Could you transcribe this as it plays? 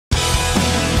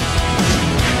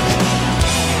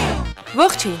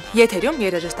Ողջույն, եթերում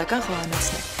երաժշտական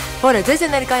խոհանոցն է, որը ձեզ է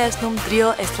ներկայացնում տրիո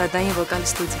էստրադային վոկալ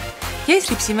ստուդիան։ Ես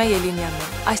Ռիփսիմե Ելինյանն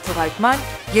եմ, այս թողարկման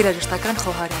երաժշտական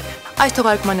խոհարանը։ Այս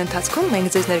թողարկման ընթացքում մենք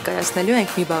ձեզ ներկայացնելու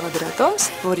ենք մի բաղադրատոմս,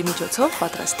 որի միջոցով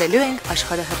պատրաստելու ենք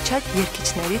աշխարհահռչակ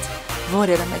երգիչներից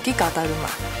որևէ մեկի կատարումը։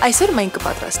 Այսօր մենք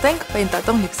կպատրաստենք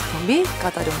պենտատոնիկ խմբի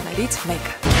կատարումներից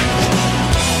մեկը։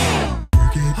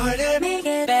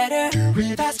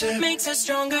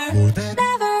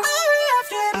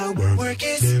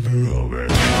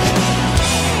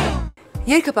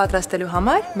 Երգը պատրաստելու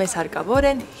համար մեզ հարկավոր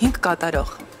են 5 կատարող,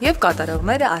 եւ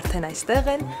կատարողները արդեն այստեղ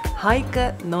են Հայկը,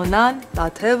 Նոնան,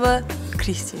 Տաթևը,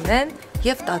 Քրիստինեն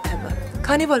եւ Տաթևը։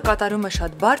 Քանի որ կատարումը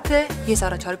շատ բարդ է, ես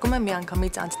առաջարկում եմ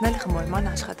միանգամից անցնել խմորման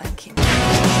աշխատանքին։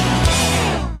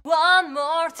 One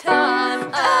more time.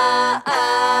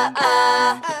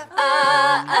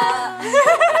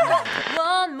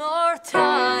 One more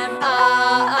time.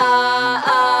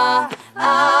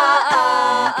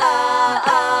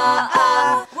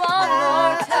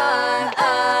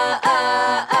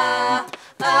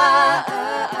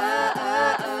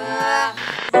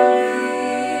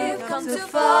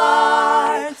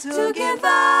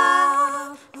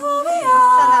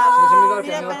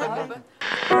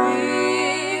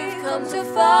 We've come too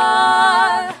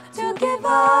far to give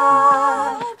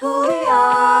up who we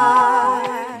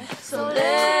are. So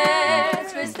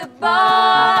let's raise the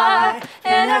bar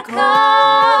and our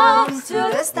comes to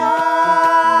the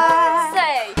stars.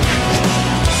 Say.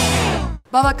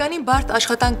 Բավականին բարդ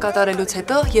աշխատանք կատարելուց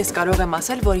հետո ես կարող եմ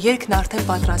ասել, որ երգն արդեն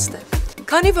պատրաստ է։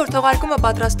 Քանի որ թողարկումը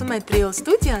պատրաստում է տրիո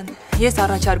ստուդիան, ես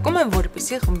առաջարկում եմ,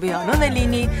 որպեսզի խմբի անունը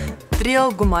լինի տրիո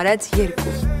գումարած 2։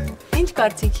 Ինչ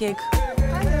կարծիք եք։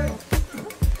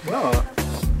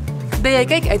 Դե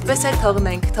եկեք այդպես էլ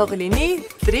թողնենք, թող լինի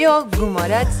տրիո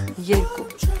գումարած 2։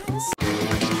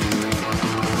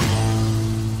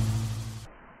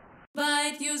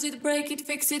 Buy it, use it, break it,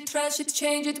 fix it, trash it,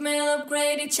 change it, mail,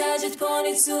 upgrade it, charge it, point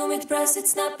it, zoom it, press it,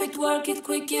 snap it, work it,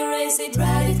 quick erase it,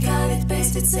 write it, cut it,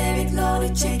 paste it, save it, load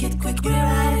it, check it, quick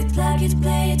rewrite it, plug it,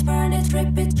 play it, burn it,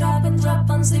 rip it, drop and drop,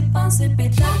 unzip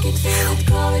it, lock it, fill it,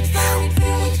 call it, find it,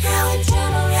 fill it, call it,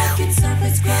 channel, lock it, surf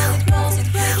it, scroll it, close it,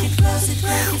 break it, close it,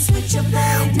 break it, switch up,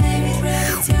 play it, name it,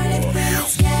 read it, turn it, print it,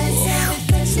 scan it, save it,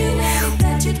 fetch it, name it,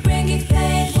 touch it, bring it,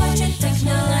 play it, watch it,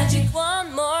 technologic,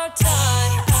 one more time.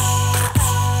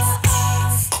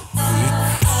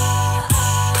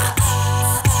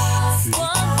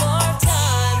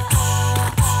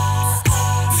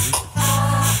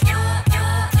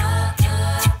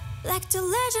 The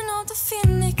legend of the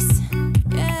phoenix,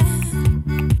 yeah.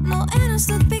 No end is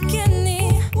the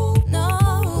beginning, no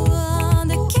one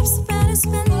that keeps the pen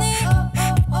spinning.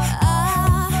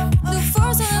 The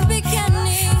force of the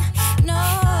beginning, no.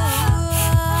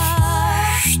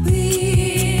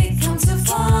 We come too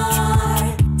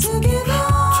far to give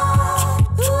up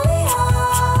who we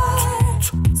are.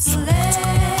 So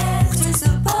let's raise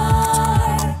the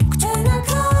bar and our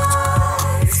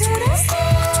cards to the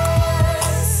stars.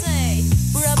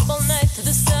 We're up all night to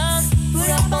the sun.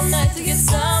 We're up all night to get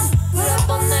some. We're up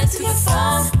all night to get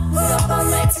fun. We're up all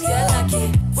night to get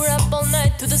lucky. We're up all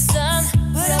night to the sun.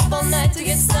 We're up all night to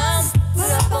get some.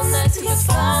 We're up all night to get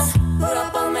fun. We're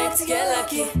up all night to get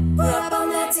lucky. We're up all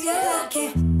night to get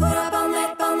lucky. We're up all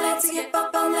night to get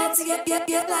lucky.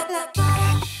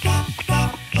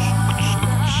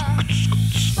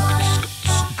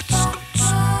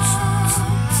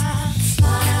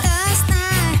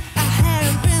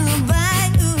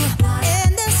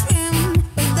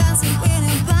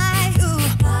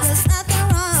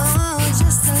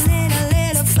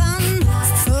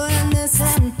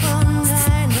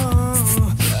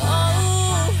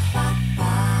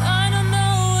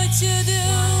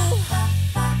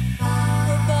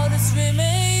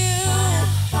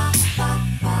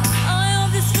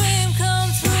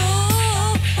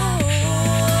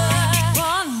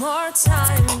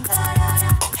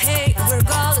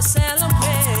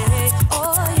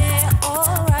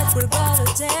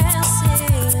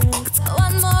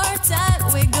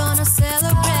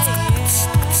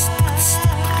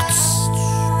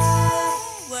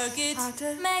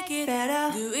 Make it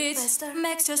better, do it faster,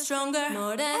 makes you stronger,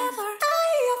 more than ever.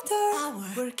 Our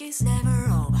work is never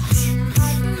over.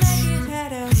 Make it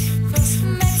better, faster,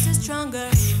 makes you stronger,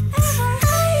 ever.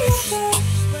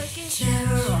 Work is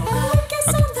never over. Work is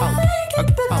something, make it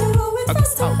better, do it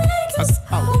faster, make you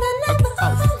stronger, more than ever.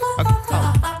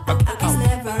 Work is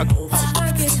never over.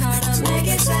 Work is harder, make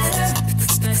it better,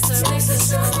 faster, makes you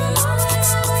stronger, more than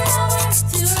ever.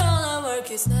 Still all our work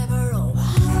is never over.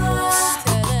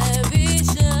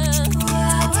 Television,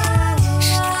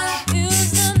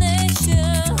 use the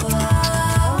nation.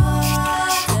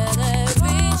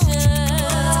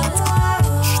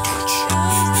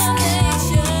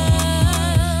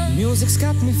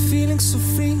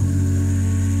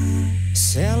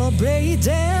 celebrate,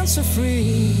 dance so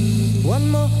free. One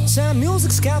more time,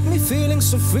 music's got me feeling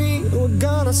so free. We're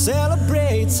gonna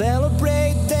celebrate,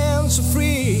 celebrate, dance so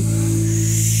free.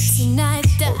 Tonight,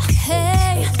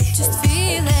 hey, just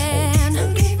feeling.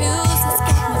 Music's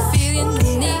got me feeling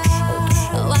unique.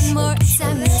 One more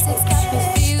time, music's got me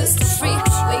feeling so free.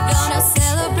 We're gonna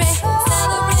celebrate,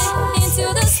 celebrate into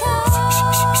the sky.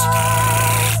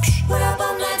 We're up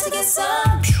all night to get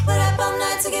some. We're up all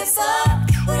night to get some.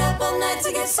 We're up all night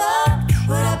to get some.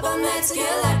 We're up all night to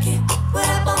get lucky. We're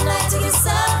up all night to get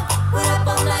some. We're up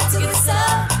all night to get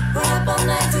some. We're up all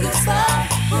night to get some.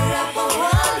 We're up all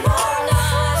one more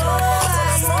night.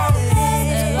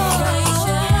 Celebration.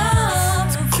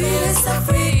 Feeling so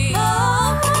free.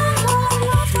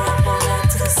 We're up all night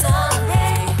to the sun.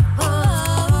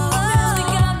 Music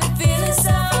got me feeling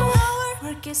so.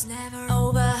 Work is never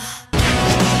over.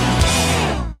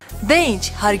 Դե ինչ,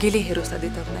 հարգելի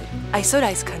հեռուստադիտողներ, այսօր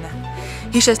այսքանը։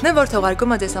 Հիշեցնեմ, որ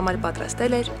թողարկումը ձեզ համար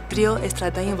պատրաստել էր տրիո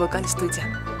էստրադային վոկալ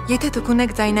ստուդիան։ Եթե դուք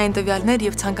ունեք ձայնային տվյալներ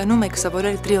եւ ցանկանում եք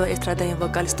սովորել տրիո էստրադային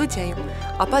վոկալ ստուդիայում,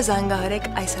 ապա զանգահարեք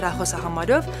այս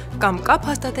հեռախոսահամարով կամ կապ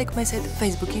հաստատեք մեզ հետ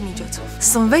Facebook-ի միջոցով։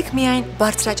 Սնվեք միայն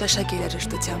բարձրաճաշակ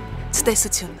երաժշտությամբ։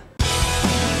 Ցտեսություն։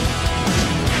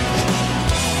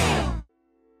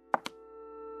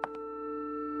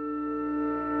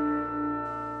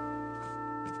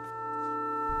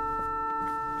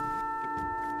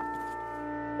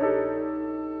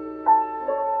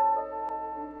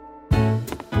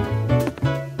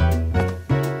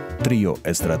 Տրիո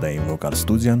էստրադային վոկալ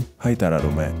ստուդիան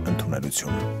հայտարարում է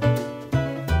ընդունելություն։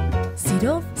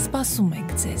 Սիրով սպասում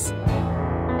ենք ձեզ։